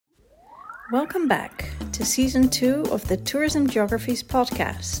Welcome back to Season 2 of the Tourism Geographies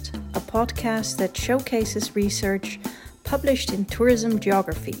podcast, a podcast that showcases research published in Tourism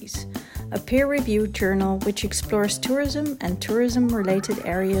Geographies, a peer-reviewed journal which explores tourism and tourism-related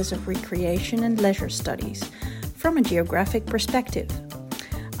areas of recreation and leisure studies from a geographic perspective.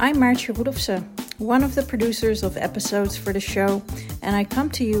 I'm Maartje Roelofse, one of the producers of episodes for the show, and I come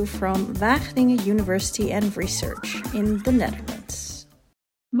to you from Wageningen University and Research in the Netherlands.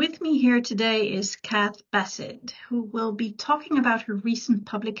 With me here today is Kath Bassett, who will be talking about her recent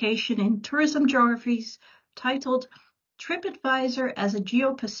publication in Tourism Geographies titled TripAdvisor as a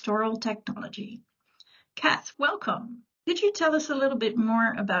Geo-pastoral Technology. Kath, welcome. Could you tell us a little bit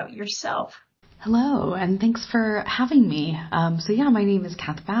more about yourself? Hello, and thanks for having me. My name is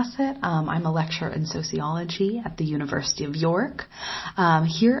Kath Bassett. I'm a lecturer in sociology at the University of York.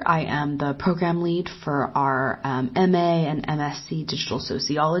 Here I am the program lead for our MA and MSc Digital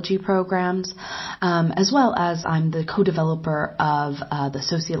Sociology programs, as well as I'm the co-developer of the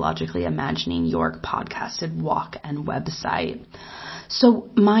Sociologically Imagining York podcasted walk and website. So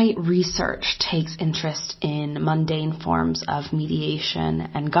my research takes interest in mundane forms of mediation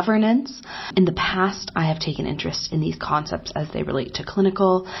and governance. In the past, I have taken interest in these concepts as they relate to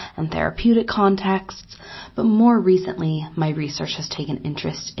clinical and therapeutic contexts, but more recently, my research has taken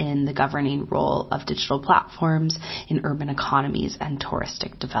interest in the governing role of digital platforms in urban economies and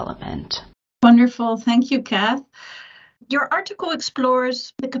touristic development. Wonderful. Thank you, Kath. Your article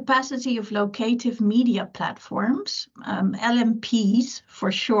explores the capacity of locative media platforms, LMPs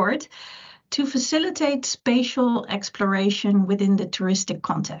for short, to facilitate spatial exploration within the touristic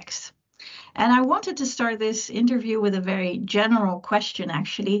context. And I wanted to start this interview with a very general question,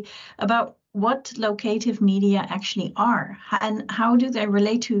 actually, about what locative media actually are and how do they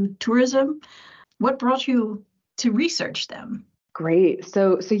relate to tourism? What brought you to research them? Great.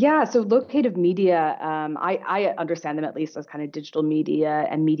 So locative media, I understand them at least as kind of digital media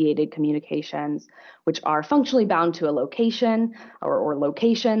and mediated communications, which are functionally bound to a location or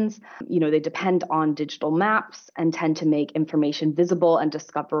locations. They depend on digital maps and tend to make information visible and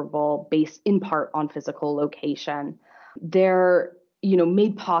discoverable based in part on physical location. They're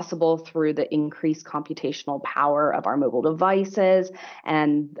made possible through the increased computational power of our mobile devices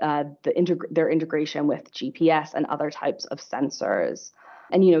and their integration with GPS and other types of sensors.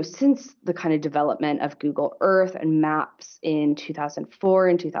 And, since the kind of development of Google Earth and Maps in 2004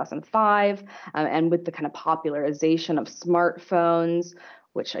 and 2005, and with the kind of popularization of smartphones,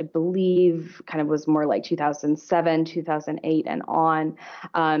 which I believe kind of was more like 2007, 2008 and on,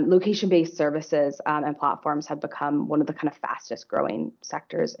 location-based services and platforms have become one of the kind of fastest growing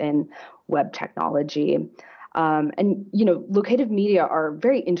sectors in web technology. Locative media are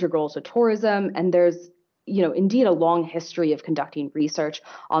very integral to tourism, and there's indeed a long history of conducting research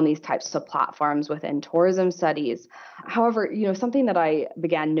on these types of platforms within tourism studies. However, something that I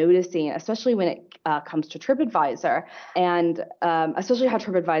began noticing, especially when it comes to TripAdvisor, and especially how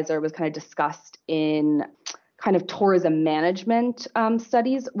TripAdvisor was kind of discussed in kind of tourism management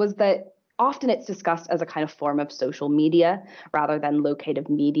studies, was that often it's discussed as a kind of form of social media rather than locative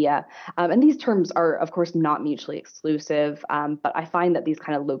media. And these terms are, of course, not mutually exclusive, but I find that these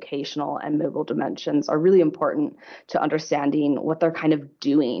kind of locational and mobile dimensions are really important to understanding what they're kind of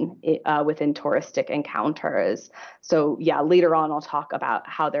doing within touristic encounters. So later on, I'll talk about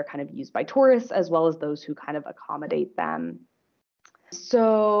how they're kind of used by tourists as well as those who kind of accommodate them.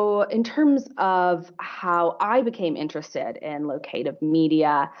 So in terms of how I became interested in locative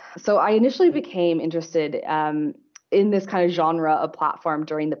media, so I initially became interested in this kind of genre of platform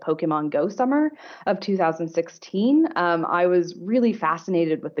during the Pokemon Go summer of 2016. I was really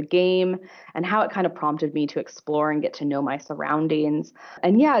fascinated with the game and how it kind of prompted me to explore and get to know my surroundings.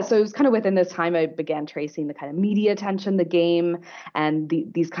 And so it was kind of within this time I began tracing the kind of media attention the game and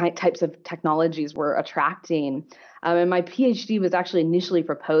these types of technologies were attracting. And my PhD was actually initially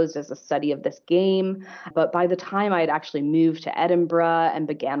proposed as a study of this game, but by the time I had actually moved to Edinburgh and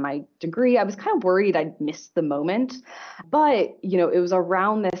began my degree, I was kind of worried I'd missed the moment. But, it was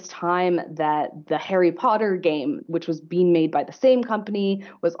around this time that the Harry Potter game, which was being made by the same company,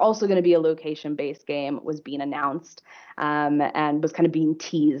 was also going to be a location-based game, was being announced. And was kind of being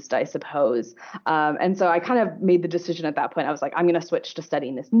teased, I suppose. And so I kind of made the decision at that point. I was like, I'm going to switch to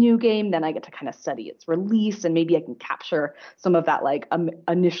studying this new game. Then I get to kind of study its release, and maybe I can capture some of that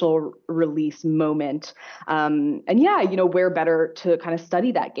initial release moment. Where better to kind of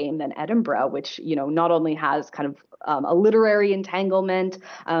study that game than Edinburgh, which, not only has kind of a literary entanglement,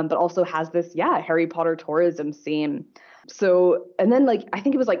 but also has this, Harry Potter tourism scene. So, and then I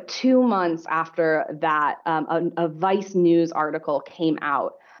think it was 2 months after that, a Vice News article came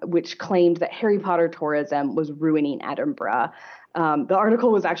out which claimed that Harry Potter tourism was ruining Edinburgh. The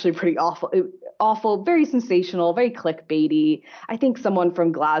article was actually pretty awful, very sensational, very clickbaity. I think someone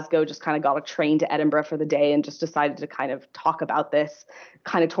from Glasgow just kind of got a train to Edinburgh for the day and just decided to kind of talk about this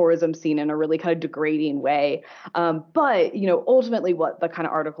kind of tourism scene in a really kind of degrading way. But, ultimately what the kind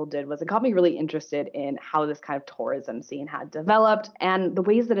of article did was it got me really interested in how this kind of tourism scene had developed and the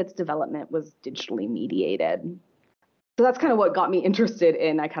ways that its development was digitally mediated. So that's kind of what got me interested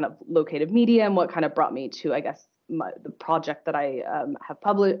in kind of locative media and what kind of brought me to, I guess, the project that I have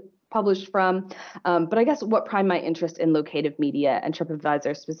published from. But I guess what primed my interest in locative media and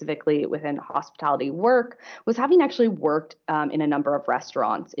TripAdvisor specifically within hospitality work was having actually worked in a number of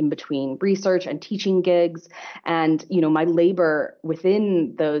restaurants in between research and teaching gigs. And, my labor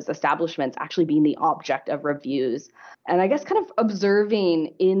within those establishments actually being the object of reviews. And I guess kind of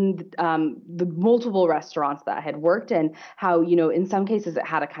observing in the multiple restaurants that I had worked in, how, in some cases it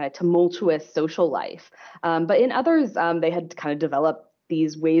had a kind of tumultuous social life. But in others, they had kind of developed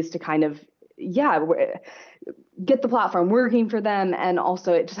these ways to kind of, get the platform working for them. And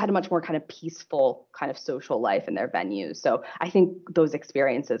also it just had a much more kind of peaceful kind of social life in their venues. So I think those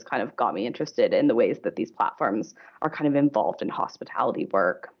experiences kind of got me interested in the ways that these platforms are kind of involved in hospitality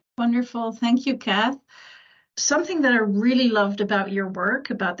work. Wonderful. Thank you, Kath. Something that I really loved about your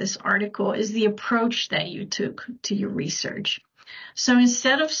work, about this article, is the approach that you took to your research. So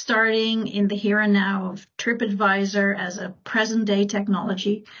instead of starting in the here and now of TripAdvisor as a present day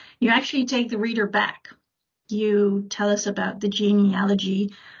technology, you actually take the reader back. You tell us about the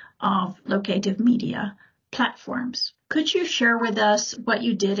genealogy of locative media platforms. Could you share with us what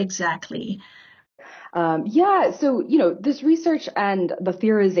you did exactly? So, this research and the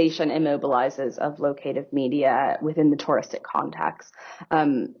theorization immobilizes of locative media within the touristic context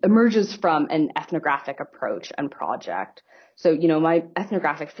emerges from an ethnographic approach and project. So, my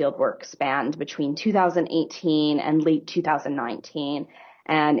ethnographic fieldwork spanned between 2018 and late 2019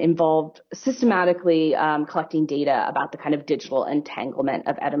 and involved systematically collecting data about the kind of digital entanglement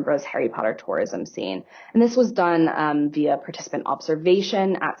of Edinburgh's Harry Potter tourism scene. And this was done via participant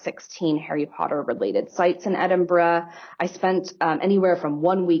observation at 16 Harry Potter related sites in Edinburgh. I spent anywhere from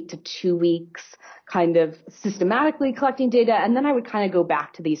 1 week to 2 weeks kind of systematically collecting data. And then I would kind of go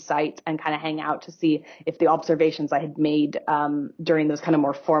back to these sites and kind of hang out to see if the observations I had made during those kind of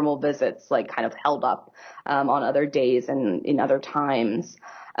more formal visits, like kind of held up on other days and in other times.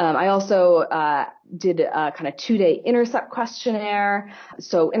 I also did a kind of 2-day intercept questionnaire.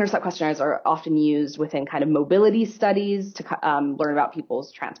 So intercept questionnaires are often used within kind of mobility studies to learn about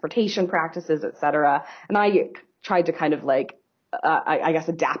people's transportation practices, et cetera. And I tried to kind of I guess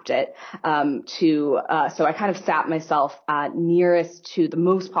adapt it so I kind of sat myself nearest to the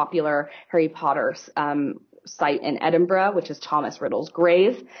most popular Harry Potter site in Edinburgh, which is Thomas Riddle's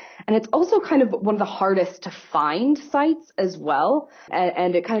grave. And it's also kind of one of the hardest to find sites as well.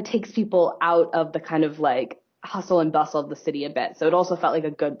 And it kind of takes people out of the kind of hustle and bustle of the city a bit. So it also felt like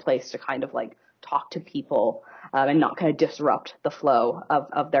a good place to kind of talk to people and not kind of disrupt the flow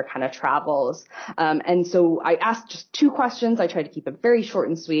of their kind of travels. And so I asked just 2 questions. I tried to keep it very short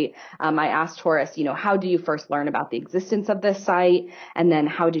and sweet. I asked tourists, how do you first learn about the existence of this site? And then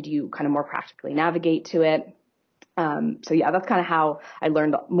how did you kind of more practically navigate to it? That's kind of how I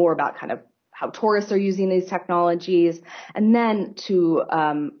learned more about kind of how tourists are using these technologies, and then to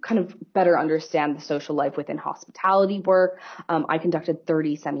kind of better understand the social life within hospitality work, I conducted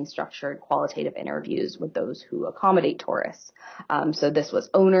 30 semi-structured qualitative interviews with those who accommodate tourists. So this was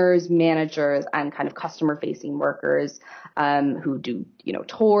owners, managers, and kind of customer-facing workers who do,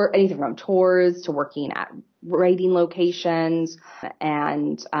 anything from tours to working at writing locations,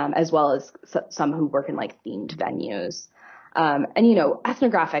 and as well as some who work in themed venues.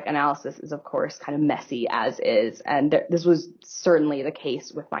 Ethnographic analysis is, of course, kind of messy as is. And this was certainly the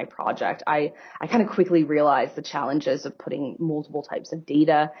case with my project. I kind of quickly realized the challenges of putting multiple types of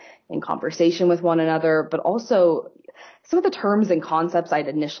data in conversation with one another, but also some of the terms and concepts I'd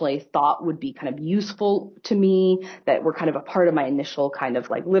initially thought would be kind of useful to me, that were kind of a part of my initial kind of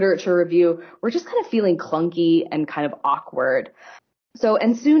literature review, were just kind of feeling clunky and kind of awkward. So,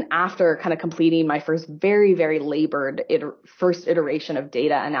 and soon after kind of completing my first very, very labored first iteration of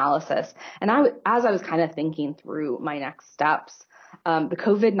data analysis, and as I was kind of thinking through my next steps, the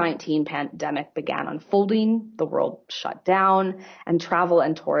COVID-19 pandemic began unfolding, the world shut down, and travel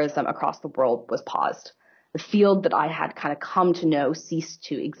and tourism across the world was paused. the field that I had kind of come to know ceased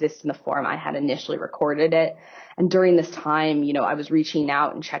to exist in the form I had initially recorded it. And during this time, I was reaching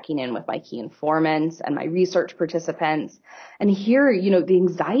out and checking in with my key informants and my research participants. And here, the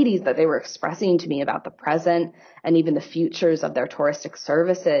anxieties that they were expressing to me about the present and even the futures of their touristic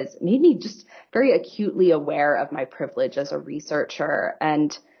services made me just very acutely aware of my privilege as a researcher.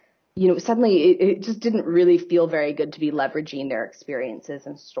 And suddenly it just didn't really feel very good to be leveraging their experiences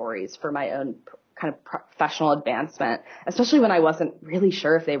and stories for my own kind of professional advancement, especially when I wasn't really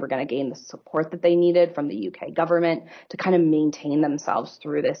sure if they were going to gain the support that they needed from the UK government to kind of maintain themselves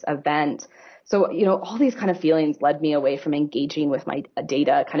through this event. So, all these kind of feelings led me away from engaging with my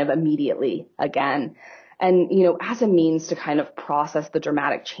data kind of immediately again. And, as a means to kind of process the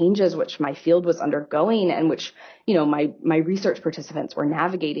dramatic changes which my field was undergoing and which, my research participants were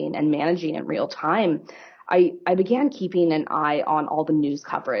navigating and managing in real time, I began keeping an eye on all the news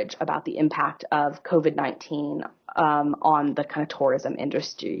coverage about the impact of COVID-19 on the kind of tourism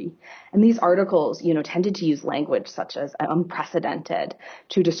industry. And these articles, tended to use language such as unprecedented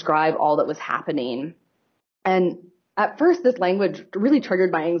to describe all that was happening. And at first, this language really triggered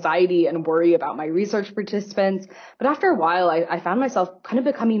my anxiety and worry about my research participants. But after a while, I found myself kind of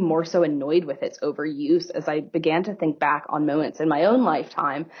becoming more so annoyed with its overuse as I began to think back on moments in my own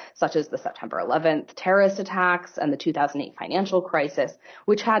lifetime, such as the September 11th terrorist attacks and the 2008 financial crisis,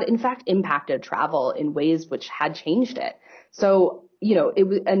 which had in fact impacted travel in ways which had changed it. So, it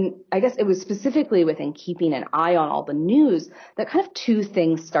was, and I guess it was specifically within keeping an eye on all the news that kind of two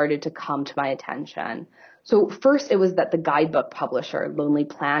things started to come to my attention. So first, it was that the guidebook publisher, Lonely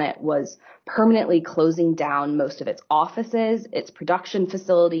Planet, was permanently closing down most of its offices, its production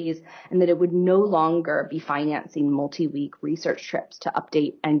facilities, and that it would no longer be financing multi-week research trips to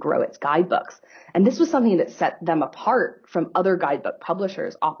update and grow its guidebooks. And this was something that set them apart from other guidebook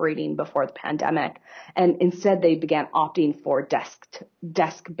publishers operating before the pandemic. And instead, they began opting for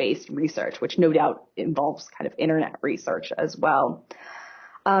desk-based research, which no doubt involves kind of internet research as well.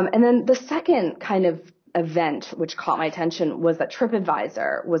 And then the second kind of event which caught my attention was that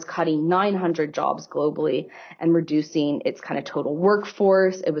TripAdvisor was cutting 900 jobs globally and reducing its kind of total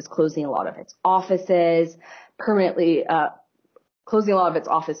workforce. It was closing a lot of its offices permanently,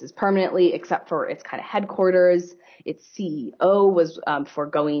 except for its kind of headquarters. Its CEO was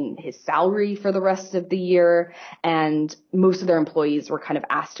foregoing his salary for the rest of the year, and most of their employees were kind of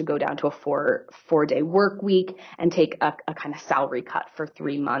asked to go down to a four-day work week and take a kind of salary cut for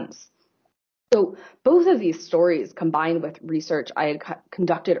 3 months. So both of these stories, combined with research I had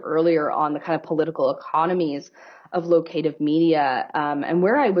conducted earlier on the kind of political economies of locative media, and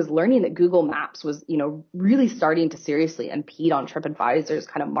where I was learning that Google Maps was, really starting to seriously impede on TripAdvisor's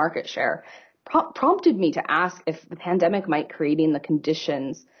kind of market share, prompted me to ask if the pandemic might creating the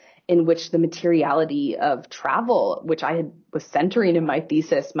conditions in which the materiality of travel, which I was centering in my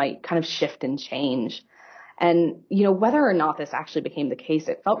thesis, might kind of shift and change. And, whether or not this actually became the case,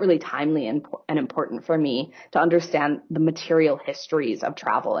 it felt really timely and important for me to understand the material histories of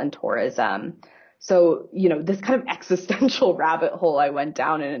travel and tourism. So, this kind of existential rabbit hole I went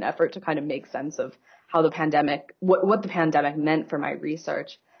down in an effort to kind of make sense of how the pandemic, what the pandemic meant for my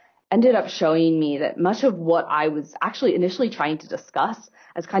research, ended up showing me that much of what I was actually initially trying to discuss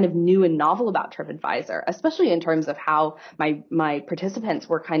as kind of new and novel about TripAdvisor, especially in terms of how my participants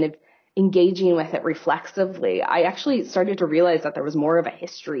were kind of engaging with it reflexively, I actually started to realize that there was more of a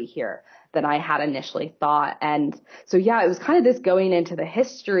history here than I had initially thought. And so, it was kind of this going into the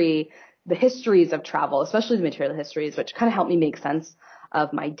histories of travel, especially the material histories, which kind of helped me make sense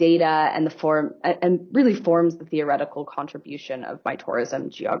of my data and the form, and really forms the theoretical contribution of my tourism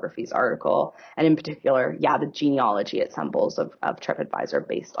geographies article. And in particular, the genealogy it assembles of TripAdvisor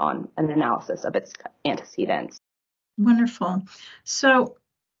based on an analysis of its antecedents. Wonderful. So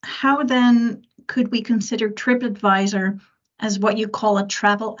how then could we consider TripAdvisor as what you call a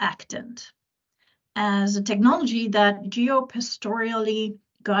travel actant, as a technology that geo-pastorally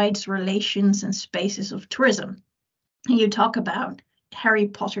guides relations and spaces of tourism? And you talk about Harry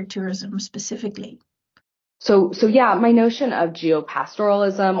Potter tourism specifically. So my notion of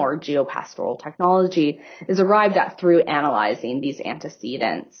geo-pastoralism or geo-pastoral technology is arrived at through analyzing these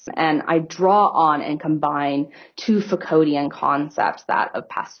antecedents. And I draw on and combine two Foucauldian concepts, that of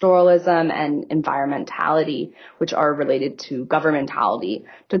pastoralism and environmentality, which are related to governmentality,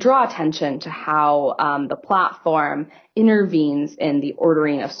 to draw attention to how the platform intervenes in the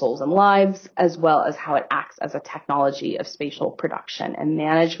ordering of souls and lives, as well as how it acts as a technology of spatial production and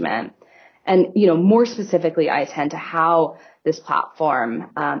management. And, more specifically, I attend to how this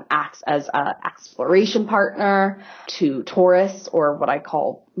platform acts as an exploration partner to tourists, or what I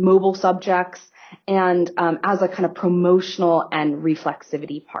call mobile subjects, and as a kind of promotional and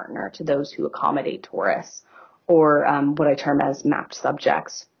reflexivity partner to those who accommodate tourists, or what I term as mapped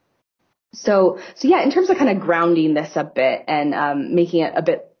subjects. So yeah, in terms of kind of grounding this a bit and making it a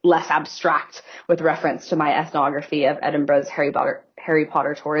bit less abstract with reference to my ethnography of Edinburgh's Harry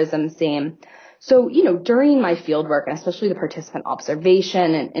Potter tourism scene. So, during my fieldwork, and especially the participant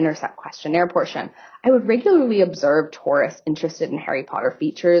observation and intercept questionnaire portion, I would regularly observe tourists interested in Harry Potter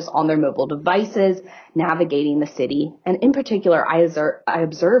features on their mobile devices, navigating the city. And in particular, I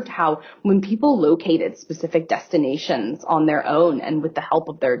observed how when people located specific destinations on their own and with the help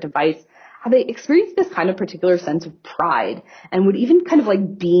of their device, how they experienced this kind of particular sense of pride and would even kind of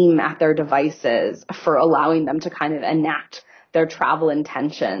like beam at their devices for allowing them to kind of enact their travel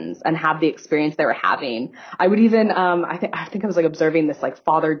intentions and have the experience they were having. I would even, I think I was like observing this like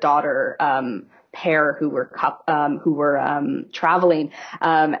father-daughter, pair who were traveling.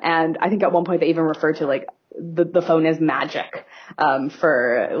 And I think at one point they even referred to like the phone as magic,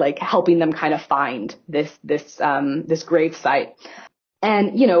 for like helping them kind of find this grave site.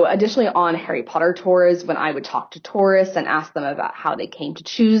 And, additionally on Harry Potter tours, when I would talk to tourists and ask them about how they came to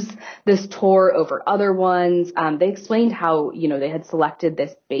choose this tour over other ones, they explained how, they had selected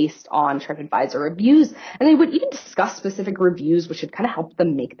this based on TripAdvisor reviews. And they would even discuss specific reviews, which would kind of help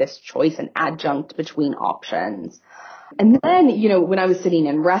them make this choice and adjunct between options. And then, when I was sitting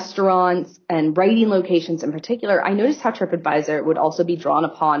in restaurants and writing locations in particular, I noticed how TripAdvisor would also be drawn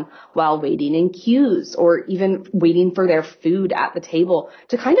upon while waiting in queues or even waiting for their food at the table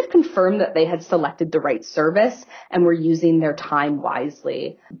to kind of confirm that they had selected the right service and were using their time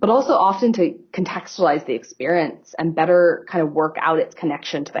wisely, but also often to contextualize the experience and better kind of work out its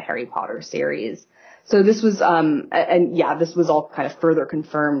connection to the Harry Potter series. So this was, this was all kind of further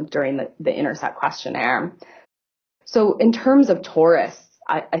confirmed during the Intercept questionnaire. So in terms of tourists,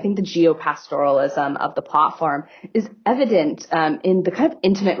 I think the geo-pastoralism of the platform is evident in the kind of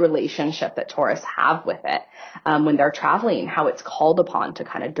intimate relationship that tourists have with it when they're traveling, how it's called upon to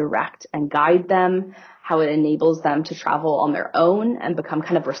kind of direct and guide them, how it enables them to travel on their own and become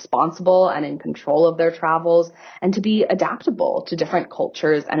kind of responsible and in control of their travels, and to be adaptable to different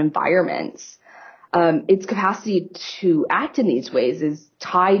cultures and environments. Its capacity to act in these ways is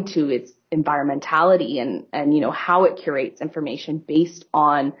tied to its environmentality and how it curates information based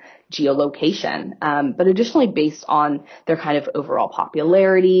on geolocation, but additionally based on their kind of overall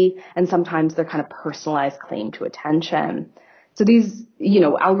popularity and sometimes their kind of personalized claim to attention. So these,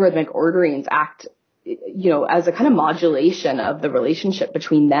 algorithmic orderings act, as a kind of modulation of the relationship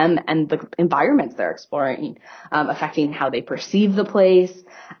between them and the environments they're exploring, affecting how they perceive the place.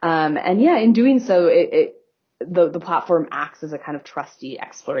 In doing so, the platform acts as a kind of trusty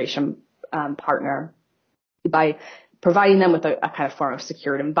exploration partner by providing them with a kind of form of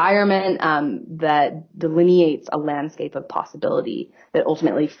secured environment that delineates a landscape of possibility that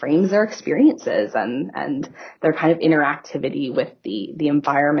ultimately frames their experiences and their kind of interactivity with the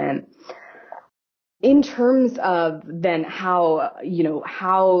environment. In terms of then how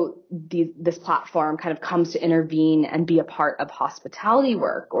this platform kind of comes to intervene and be a part of hospitality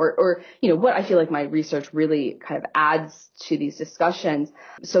work, or what I feel like my research really kind of adds to these discussions.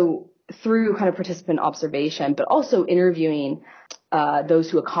 So through kind of participant observation, but also interviewing those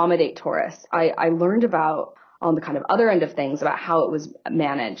who accommodate tourists, I learned about, on the kind of other end of things, about how it was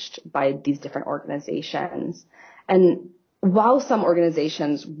managed by these different organizations. And while some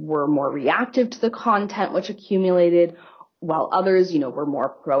organizations were more reactive to the content which accumulated, while others, were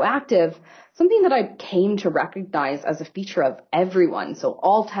more proactive, something that I came to recognize as a feature of everyone, so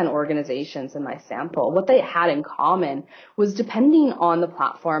all 10 organizations in my sample, what they had in common was depending on the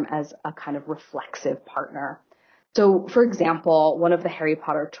platform as a kind of reflexive partner. So, for example, one of the Harry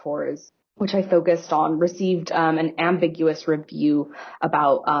Potter tours, which I focused on, received an ambiguous review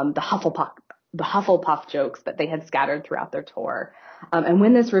about the Hufflepuff jokes that they had scattered throughout their tour. And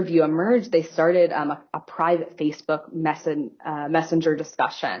when this review emerged, they started a private Facebook messenger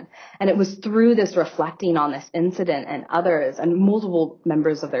discussion. And it was through this reflecting on this incident and others, and multiple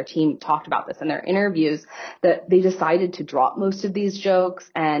members of their team talked about this in their interviews, that they decided to drop most of these jokes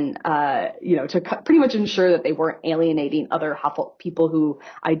and, to pretty much ensure that they weren't alienating other people who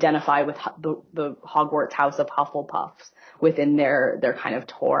identify with the Hogwarts House of Hufflepuffs within their kind of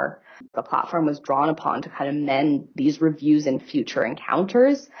tour. The platform was drawn upon to kind of mend these reviews in future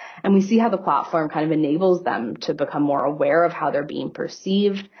encounters. And we see how the platform kind of enables them to become more aware of how they're being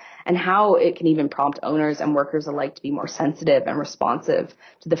perceived, and how it can even prompt owners and workers alike to be more sensitive and responsive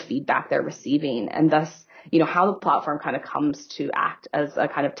to the feedback they're receiving. And thus, how the platform kind of comes to act as a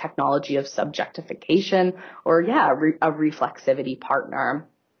kind of technology of subjectification, or a reflexivity partner.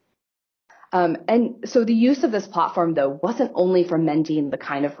 And so the use of this platform, though, wasn't only for mending the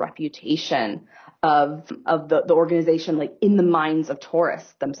kind of reputation of the organization, like in the minds of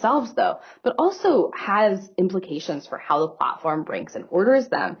tourists themselves, though, but also has implications for how the platform ranks and orders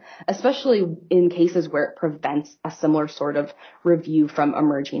them, especially in cases where it prevents a similar sort of review from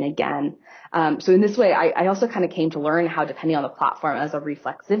emerging again. So in this way, I also kind of came to learn how depending on the platform as a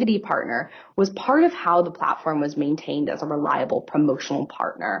reflexivity partner was part of how the platform was maintained as a reliable promotional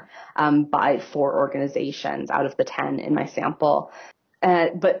partner by 4 organizations out of the 10 in my sample.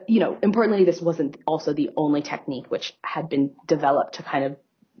 But, importantly, this wasn't also the only technique which had been developed to kind of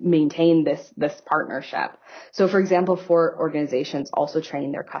maintain this partnership. So, for example, 4 organizations also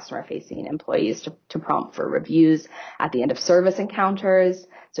train their customer-facing employees to prompt for reviews at the end of service encounters.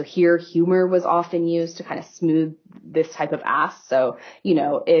 So here, humor was often used to kind of smooth this type of ask. So,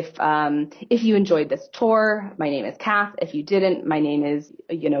 if you enjoyed this tour, my name is Kath. If you didn't, my name is,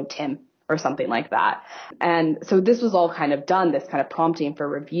 Tim, or something like that. And so this was all kind of done, this kind of prompting for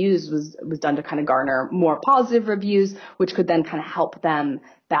reviews was done to kind of garner more positive reviews, which could then kind of help them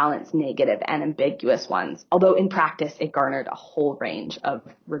balance negative and ambiguous ones. Although in practice, it garnered a whole range of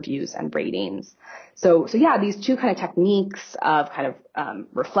reviews and ratings. So yeah, these 2 kind of techniques of kind of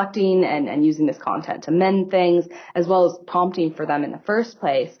reflecting and using this content to mend things, as well as prompting for them in the first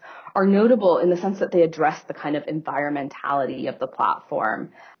place, are notable in the sense that they address the kind of environmentality of the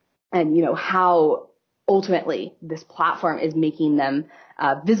platform. And, how ultimately this platform is making them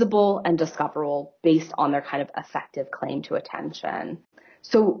visible and discoverable based on their kind of effective claim to attention.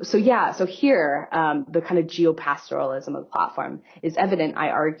 So here, the kind of geo-pastoralism of the platform is evident, I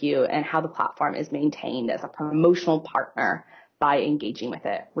argue, and how the platform is maintained as a promotional partner by engaging with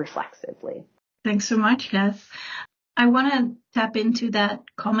it reflexively. Thanks so much, Kath. I want to tap into that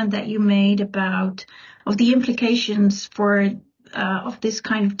comment that you made of the implications of this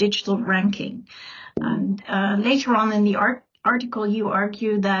kind of digital ranking. And later on in the article, you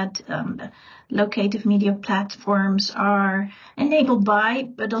argue that locative media platforms are enabled by,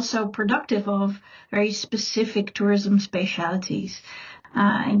 but also productive of, very specific tourism specialities.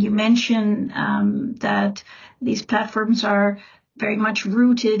 And you mention that these platforms are very much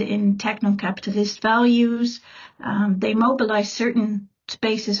rooted in techno-capitalist values. They mobilize certain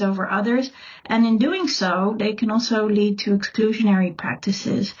spaces over others, and in doing so, they can also lead to exclusionary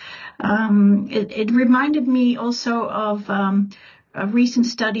practices. It reminded me also of recent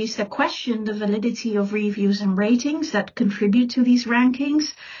studies that question the validity of reviews and ratings that contribute to these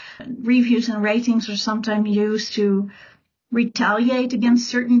rankings. Reviews and ratings are sometimes used to retaliate against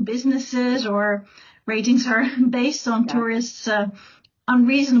certain businesses, or ratings are based on tourists'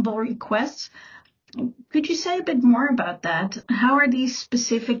 unreasonable requests. Could you say a bit more about that? How are these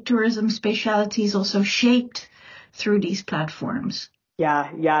specific tourism specialities also shaped through these platforms? Yeah,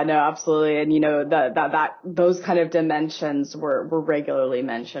 no, absolutely. And, that those kind of dimensions were regularly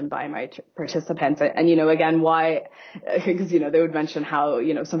mentioned by my participants. And, again, why? Because, they would mention how,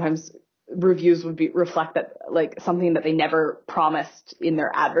 sometimes reviews would reflect that, like, something that they never promised in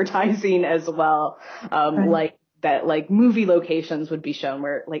their advertising as well. Right. Like that, like, movie locations would be shown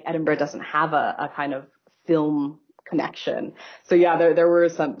where, like, Edinburgh doesn't have a kind of film connection. So yeah, there were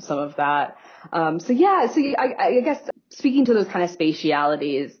some of that. I guess speaking to those kind of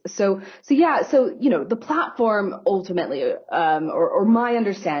spatialities. So the platform ultimately, or my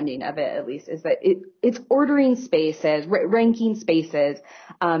understanding of it at least, is that it's ordering spaces, ranking spaces,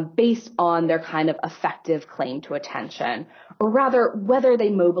 based on their kind of effective claim to attention, or rather whether they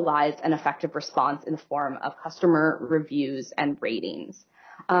mobilize an effective response in the form of customer reviews and ratings.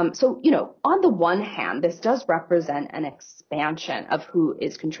 On the one hand, this does represent an expansion of who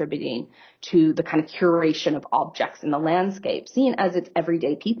is contributing to the kind of curation of objects in the landscape, seen as it's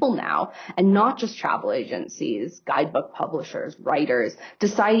everyday people now, and not just travel agencies, guidebook publishers, writers,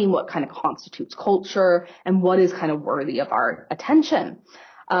 deciding what kind of constitutes culture and what is kind of worthy of our attention.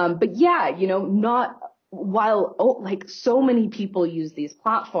 Not while so many people use these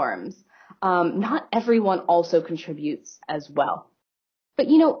platforms, not everyone also contributes as well. But,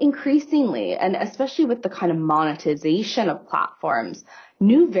 increasingly, and especially with the kind of monetization of platforms,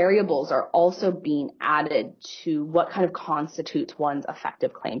 new variables are also being added to what kind of constitutes one's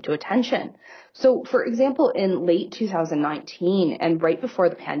effective claim to attention. So, for example, in late 2019 and right before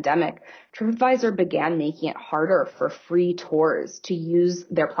the pandemic, TripAdvisor began making it harder for free tours to use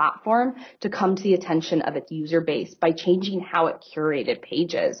their platform to come to the attention of its user base by changing how it curated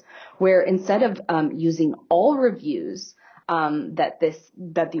pages, where instead of using all reviews that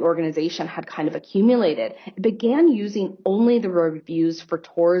the organization had kind of accumulated, it began using only the reviews for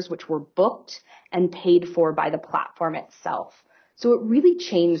tours which were booked and paid for by the platform itself. So it really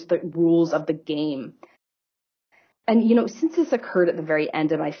changed the rules of the game. And, since this occurred at the very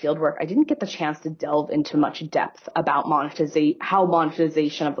end of my fieldwork, I didn't get the chance to delve into much depth about how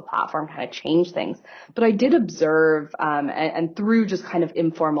monetization of the platform kind of changed things. But I did observe, and through just kind of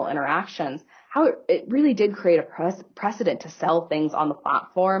informal interactions, how it really did create a precedent to sell things on the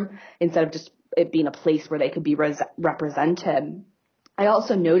platform instead of just it being a place where they could be represented. I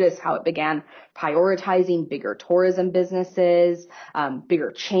also noticed how it began prioritizing bigger tourism businesses,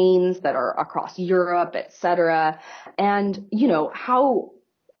 bigger chains that are across Europe, et cetera, and, how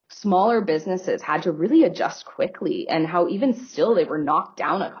smaller businesses had to really adjust quickly and how even still they were knocked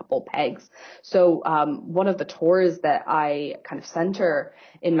down a couple pegs. So one of the tours that I kind of center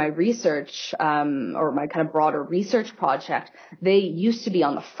in my research or my kind of broader research project, they used to be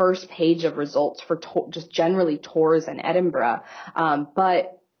on the first page of results for just generally tours in Edinburgh.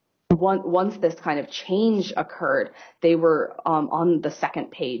 But once this kind of change occurred, they were on the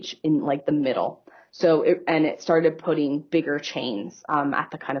second page in like the middle. So it started putting bigger chains at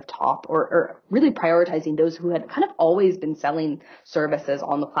the kind of top or really prioritizing those who had kind of always been selling services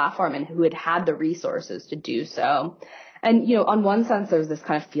on the platform and who had had the resources to do so. And, on one sense, there's this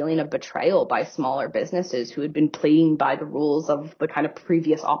kind of feeling of betrayal by smaller businesses who had been playing by the rules of the kind of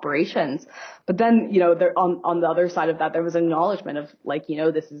previous operations. But then, there, on the other side of that, there was an acknowledgement of like,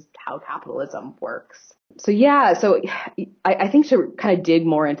 this is how capitalism works. So I think to kind of dig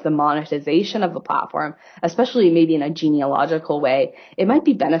more into the monetization of the platform, especially maybe in a genealogical way, it might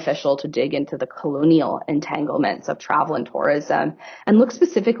be beneficial to dig into the colonial entanglements of travel and tourism and look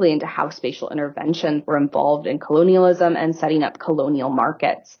specifically into how spatial interventions were involved in colonialism and setting up colonial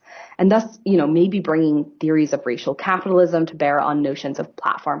markets. And thus, maybe bringing theories of racial capitalism to bear on notions of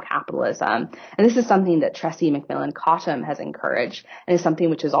platform capitalism. And this is something that Tressie McMillan Cottom has encouraged and is something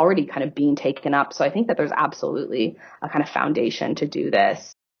which is already kind of being taken up. So I think that there's absolutely a kind of foundation to do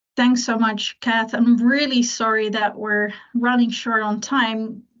this. Thanks so much, Kath. I'm really sorry that we're running short on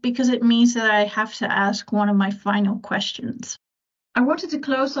time because it means that I have to ask one of my final questions. I wanted to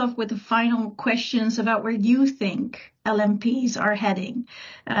close off with the final questions about where you think LMPs are heading.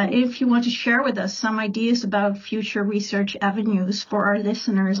 If you want to share with us some ideas about future research avenues for our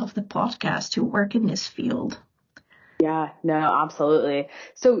listeners of the podcast who work in this field. Yeah, no, absolutely.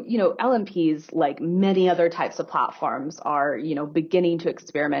 So, LMPs, like many other types of platforms, are, beginning to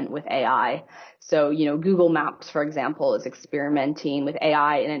experiment with AI. So, Google Maps, for example, is experimenting with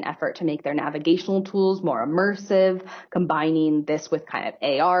AI in an effort to make their navigational tools more immersive, combining this with kind of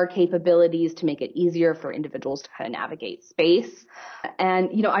AR capabilities to make it easier for individuals to kind of navigate space. And,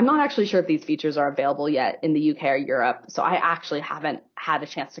 I'm not actually sure if these features are available yet in the UK or Europe. So I actually haven't had a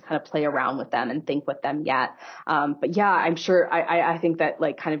chance to kind of play around with them and think with them yet. But yeah, I'm sure I think that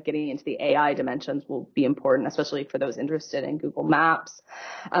like kind of getting into the AI dimensions will be important, especially for those interested in Google Maps.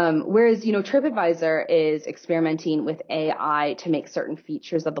 Whereas, TripAdvisor is experimenting with AI to make certain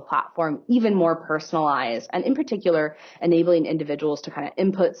features of the platform even more personalized, and in particular, enabling individuals to kind of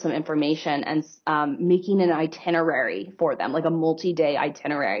input some information and making an itinerary for them, like a multi-day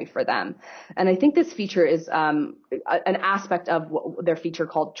itinerary for them. And I think this feature is an aspect of their feature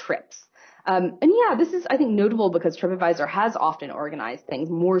called Trips. And yeah, this is, I think, notable because TripAdvisor has often organized things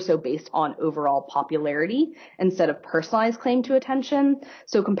more so based on overall popularity instead of personalized claim to attention.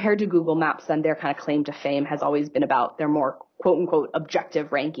 So compared to Google Maps, then their kind of claim to fame has always been about their more quote unquote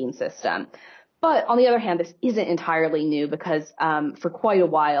objective ranking system. But on the other hand, this isn't entirely new because for quite a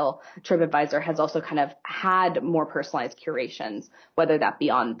while, TripAdvisor has also kind of had more personalized curations, whether that be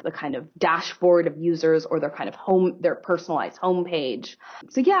on the kind of dashboard of users or their kind of their personalized homepage.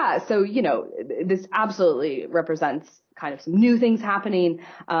 So yeah, this absolutely represents kind of some new things happening.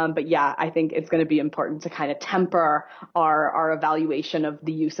 But yeah, I think it's going to be important to kind of temper our evaluation of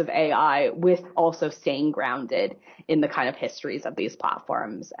the use of AI with also staying grounded in the kind of histories of these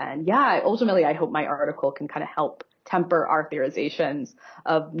platforms. And yeah, ultimately, I hope my article can kind of help temper our theorizations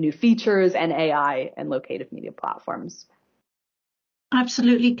of new features and AI and locative media platforms.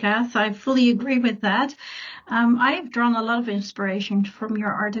 Absolutely, Kath. I fully agree with that. I've drawn a lot of inspiration from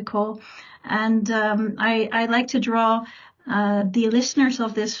your article, and I like to draw the listeners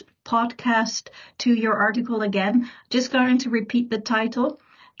of this podcast to your article again. Just going to repeat the title,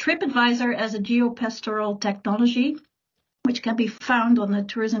 TripAdvisor as a geo-pastoral technology, which can be found on the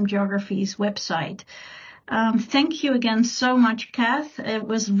Tourism Geography's website. Thank you again so much, Kath. It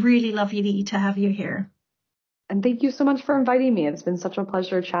was really lovely to have you here. And thank you so much for inviting me. It's been such a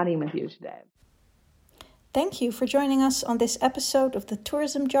pleasure chatting with you today. Thank you for joining us on this episode of the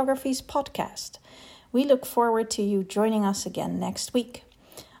Tourism Geography's podcast. We look forward to you joining us again next week.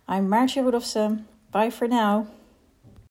 I'm Maartje Rudolfsen. Bye for now.